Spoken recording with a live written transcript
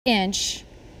inch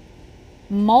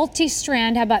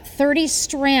multi-strand, how about 30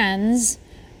 strands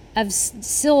of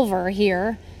silver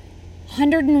here.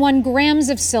 101 grams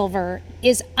of silver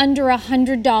is under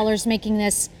 $100, making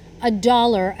this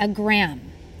 $1 a gram.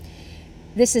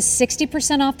 This is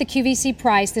 60% off the QVC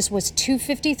price. This was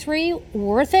 $253,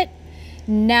 worth it.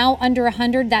 Now under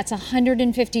 $100, that's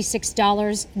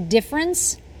 $156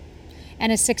 difference,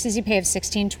 and a 6 easy pay of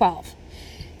 $16.12.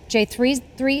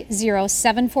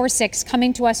 J330746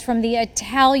 coming to us from the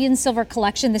Italian silver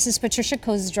collection. This is Patricia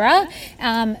Kozdra.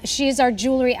 She is our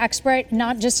jewelry expert,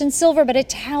 not just in silver, but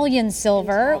Italian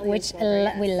silver, which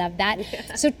we love that.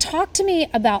 Yeah. So talk to me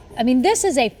about, I mean, this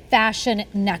is a fashion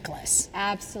necklace.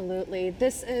 Absolutely.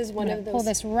 This is one of those. Pull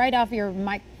this right off your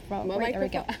mic. Right, there we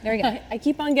go. There you go. I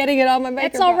keep on getting it on my microphone.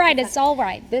 It's all right. It's all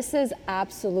right. This is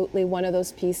absolutely one of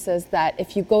those pieces that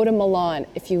if you go to Milan,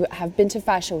 if you have been to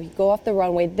Fashion Week, go off the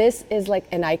runway, this is like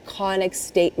an iconic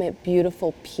statement,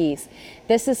 beautiful piece.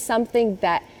 This is something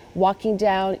that walking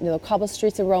down the cobble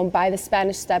streets of Rome by the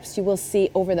Spanish Steps, you will see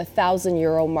over the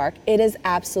 €1,000 mark. It is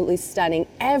absolutely stunning.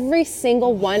 Every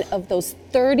single one of those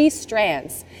 30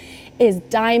 strands is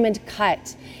diamond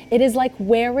cut. It is like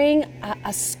wearing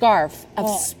a scarf of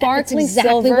sparkling silver. That's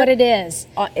exactly what it is.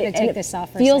 Take this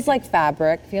off for a second. Feels like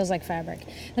fabric. Feels like fabric.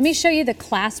 Let me show you the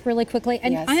clasp really quickly.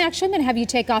 And yes. I'm actually going to have you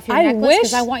take off your necklace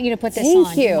because I want you to put this on.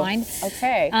 Thank you. Do you mind?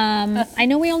 Okay. I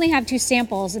know we only have 2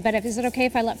 samples, but is it okay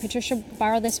if I let Patricia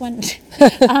borrow this one?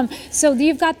 So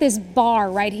you've got this bar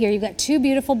right here. You've got 2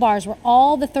 beautiful bars where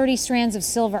all the 30 strands of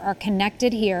silver are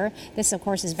connected here. This, of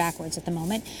course, is backwards at the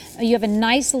moment. You have a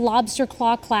nice lobster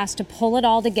claw clasp to pull it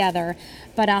all together.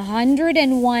 But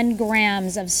 101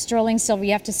 grams of sterling silver.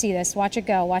 You have to see this. Watch it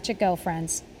go,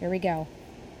 friends. Here we go.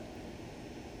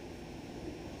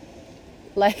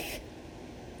 Like,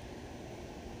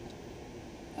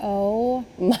 oh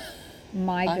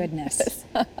my goodness.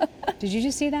 Did you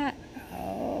just see that?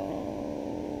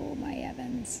 Oh my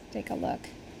heavens. Take a look.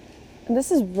 And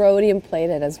this is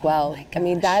rhodium-plated as well. Oh my gosh. I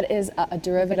mean, that is a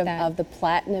derivative of the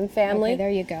platinum family. Okay, there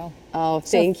you go. Oh,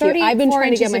 thank you. I've been trying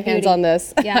to get my hands on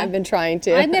this. Yeah. I've been trying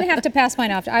to. I'm going to have to pass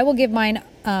mine off. I will give mine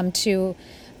to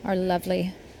our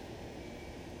lovely.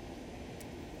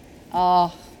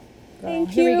 Oh,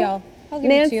 thank you. Here we go. I'll give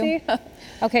Nancy. it to you.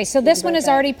 Okay, so this one is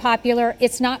already popular.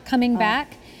 It's not coming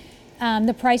back.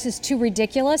 The price is too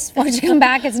ridiculous for it to come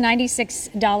back. It's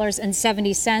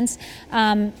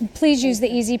 $96.70. Please use the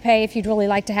Easy Pay if you'd really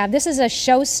like to have. This is a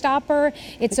showstopper.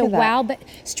 It's a wow, but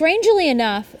strangely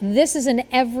enough, this is an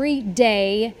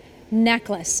everyday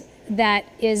necklace that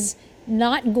is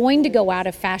not going to go out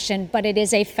of fashion, but it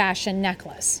is a fashion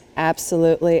necklace.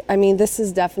 Absolutely. I mean, this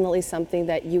is definitely something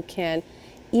that you can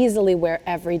easily wear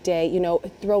every day, you know,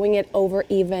 throwing it over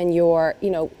even your, you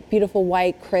know, beautiful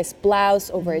white crisp blouse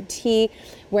over a tee,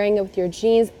 wearing it with your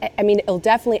jeans. I mean, it'll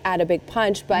definitely add a big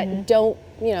punch, but don't,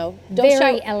 you know, don't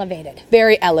very elevated.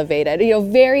 Very elevated. You know,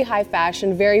 very high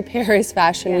fashion, very Paris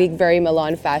Fashion Week, very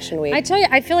Milan Fashion Week. I tell you,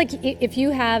 I feel like if you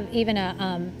have even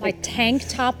a tank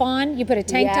top on, you put a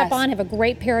tank top on, have a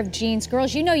great pair of jeans.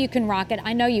 Girls, you know you can rock it.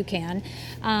 I know you can.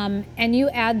 And you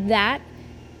add that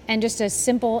and just a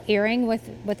simple earring with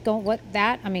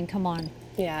that, I mean, come on.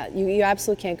 Yeah, you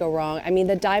absolutely can't go wrong. I mean,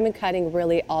 the diamond cutting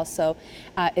really also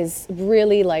is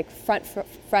really like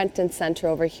front and center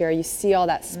over here. You see all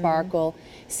that sparkle,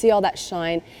 see all that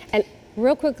shine. And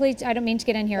real quickly, I don't mean to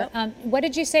get in here. What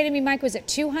did you say to me, Mike? Was it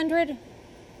 200?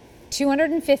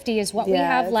 250 is what we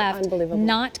have left. Unbelievable.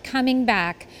 Not coming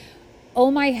back. Oh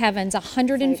my heavens,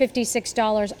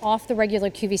 $156 off the regular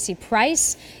QVC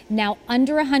price. Now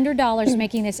under $100,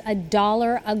 making this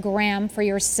 $1 a gram for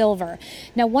your silver.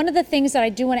 Now, one of the things that I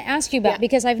do want to ask you about,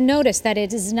 because I've noticed that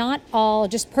it is not all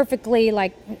just perfectly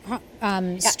like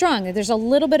strung. There's a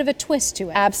little bit of a twist to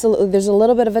it. Absolutely, there's a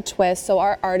little bit of a twist. So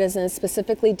our artisans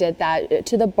specifically did that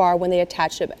to the bar when they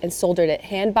attached it and soldered it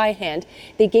hand by hand.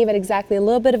 They gave it exactly a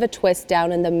little bit of a twist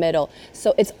down in the middle.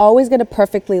 So it's always going to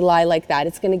perfectly lie like that.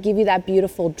 It's going to give you that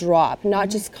beautiful drop, not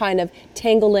just kind of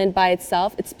tangle in by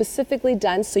itself. It's specifically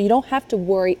done so you don't have to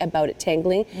worry about it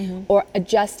tangling or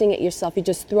adjusting it yourself. You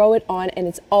just throw it on and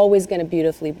it's always going to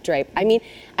beautifully drape. I mean,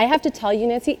 I have to tell you,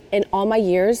 Nancy, in all my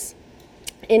years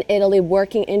in Italy,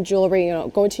 working in jewelry, you know,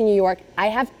 going to New York, I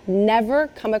have never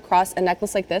come across a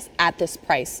necklace like this at this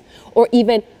price or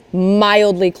even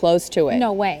mildly close to it.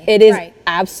 No way. It is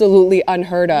absolutely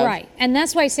unheard of. Right. And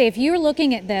that's why I say if you're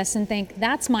looking at this and think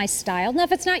that's my style. Now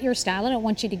if it's not your style, I don't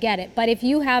want you to get it. But if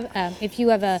you have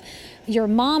your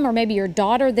mom or maybe your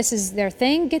daughter, this is their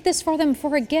thing, get this for them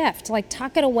for a gift. Like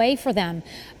tuck it away for them.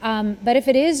 But if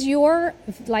it is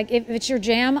if it's your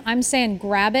jam, I'm saying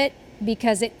grab it.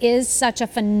 because it is such a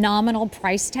phenomenal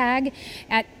price tag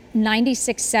at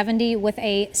 $96.70 with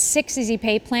a 6 easy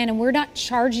pay plan, and we're not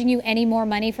charging you any more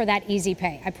money for that easy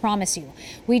pay. I promise you.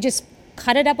 We just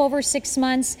cut it up over 6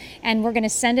 months, and we're going to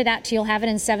send it out to you. You'll have it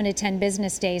in 7 to 10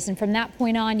 business days, and from that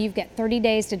point on, you've got 30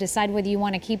 days to decide whether you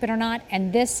want to keep it or not.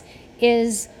 And this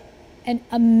is an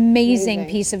amazing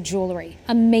piece of jewelry.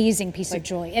 Amazing piece of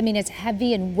jewelry. I mean, it's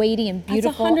heavy and weighty and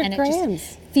beautiful, that's 100 and it grams.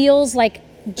 just feels like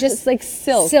It's like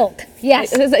silk. Silk.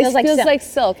 Yes. It feels like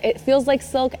silk. It feels like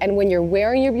silk, and when you're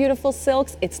wearing your beautiful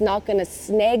silks, it's not going to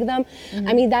snag them.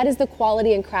 I mean, that is the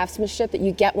quality and craftsmanship that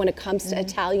you get when it comes to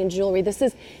Italian jewelry. This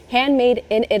is handmade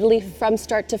in Italy from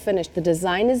start to finish. The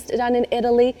design is done in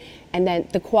Italy, and then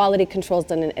the quality control is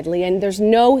done in Italy, and there's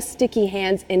no sticky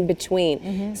hands in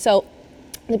between. So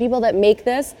the people that make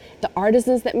this, the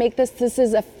artisans that make this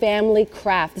is a family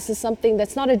craft. This is something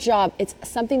that's not a job. It's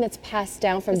something that's passed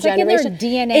down from generation. It's like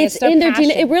in their DNA. It's in their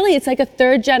DNA. It really, it's like a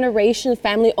third generation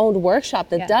family-owned workshop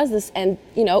that does this, and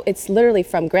you know, it's literally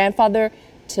from grandfather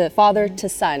to father to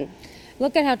son.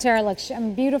 Look at how Tara looks.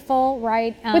 Beautiful,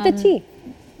 right? With a T.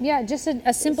 Yeah, just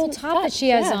a simple top that she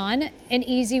touch, has on. An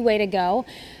easy way to go,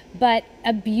 but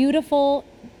a beautiful,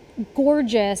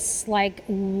 gorgeous, like,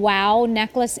 wow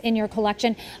necklace in your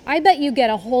collection. I bet you get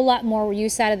a whole lot more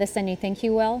use out of this than you think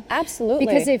you will. Absolutely.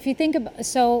 Because if you think about,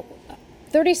 so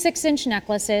 36-inch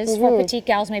necklaces for petite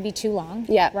gals may be too long.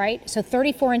 Yeah. Right? So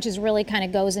 34 inches really kind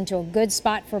of goes into a good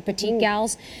spot for petite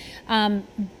gals.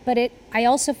 But I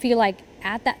also feel like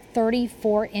at that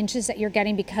 34 inches that you're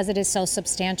getting, because it is so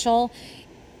substantial,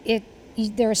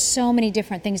 there are so many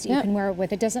different things that you can wear it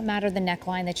with. It doesn't matter the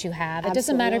neckline that you have. It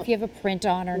doesn't matter if you have a print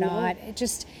on or not. It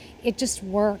just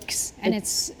works, and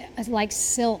it's like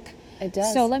silk. It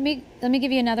does. So let me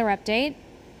give you another update.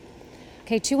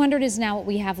 Okay, 200 is now what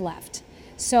we have left.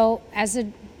 So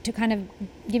to kind of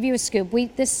give you a scoop,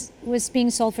 this was being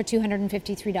sold for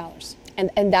 $253.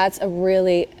 And that's a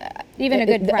really even a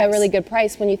good price. A really good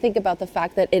price when you think about the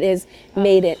fact that it is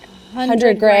made at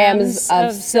 100 grams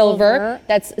of silver.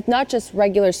 That's not just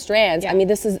regular strands. I mean,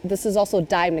 this is also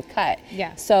diamond cut.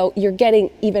 Yeah. So you're getting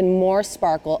even more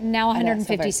sparkle. Now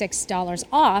 $156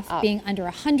 off, being under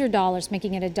 $100,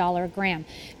 making it $1 a gram.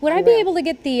 Would I be able to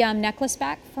get the necklace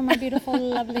back from my beautiful,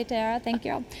 lovely Tara? Thank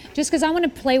you. Just because I want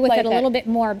to play with it a little bit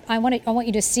more. I want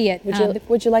you to see it.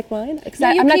 Would you like mine? No,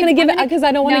 I'm not going to give it because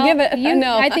I don't want to give it.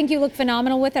 No, I think you look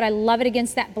phenomenal with it. I love it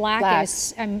against that black.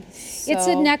 It's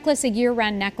a necklace, a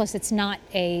year-round necklace. It's not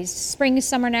a spring,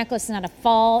 summer necklace. It's not a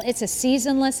fall. It's a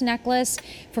seasonless necklace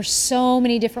for so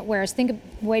many different wears. Think of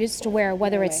ways to wear,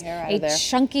 whether it's a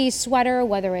chunky sweater,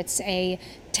 whether it's a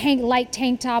light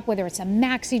tank top, whether it's a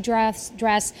maxi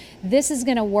dress. This is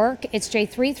going to work. It's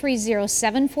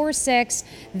J330746.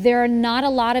 There are not a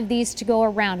lot of these to go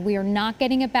around. We are not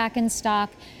getting it back in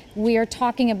stock. We are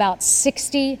talking about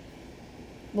 60%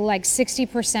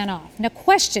 off. Now,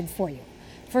 question for you.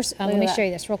 First, let me show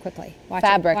you this real quickly.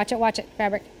 Fabric. Watch it.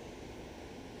 Fabric.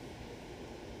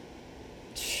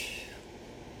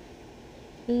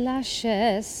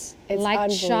 Luscious. It's like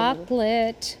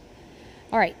chocolate.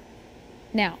 All right.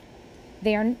 Now,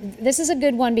 this is a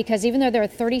good one because even though there are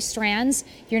 30 strands,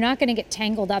 you're not going to get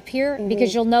tangled up here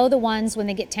because you'll know the ones when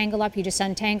they get tangled up, you just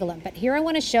untangle them. But here I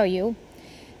want to show you,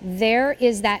 there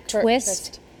is that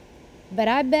twist. But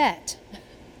I bet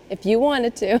if you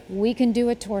wanted to, we can do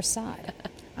a torsade.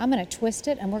 I'm going to twist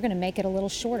it, and we're going to make it a little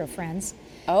shorter, friends.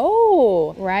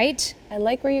 Oh. Right? I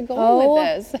like where you're going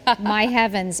with this. My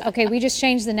heavens. Okay, we just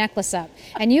changed the necklace up.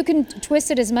 And you can twist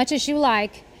it as much as you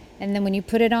like, and then when you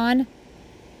put it on,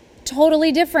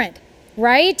 totally different,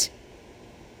 right?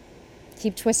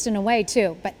 Keep twisting away,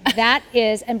 too. But that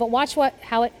is, but watch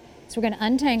how it, so we're going to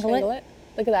untangle it.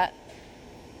 Look at that.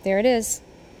 There it is.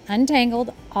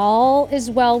 Untangled. All is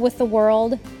well with the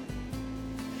world.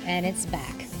 And it's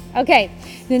back. Okay,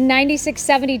 the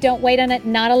 9670, don't wait on it.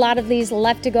 Not a lot of these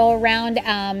left to go around.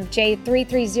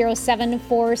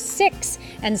 J330746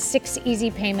 and 6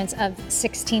 easy payments of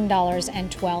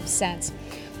 $16.12.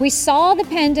 We saw the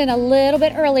pendant a little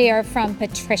bit earlier from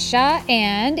Patricia,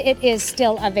 and it is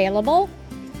still available.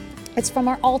 It's from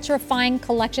our ultra fine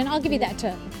collection. I'll give you that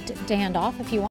to hand off if you want.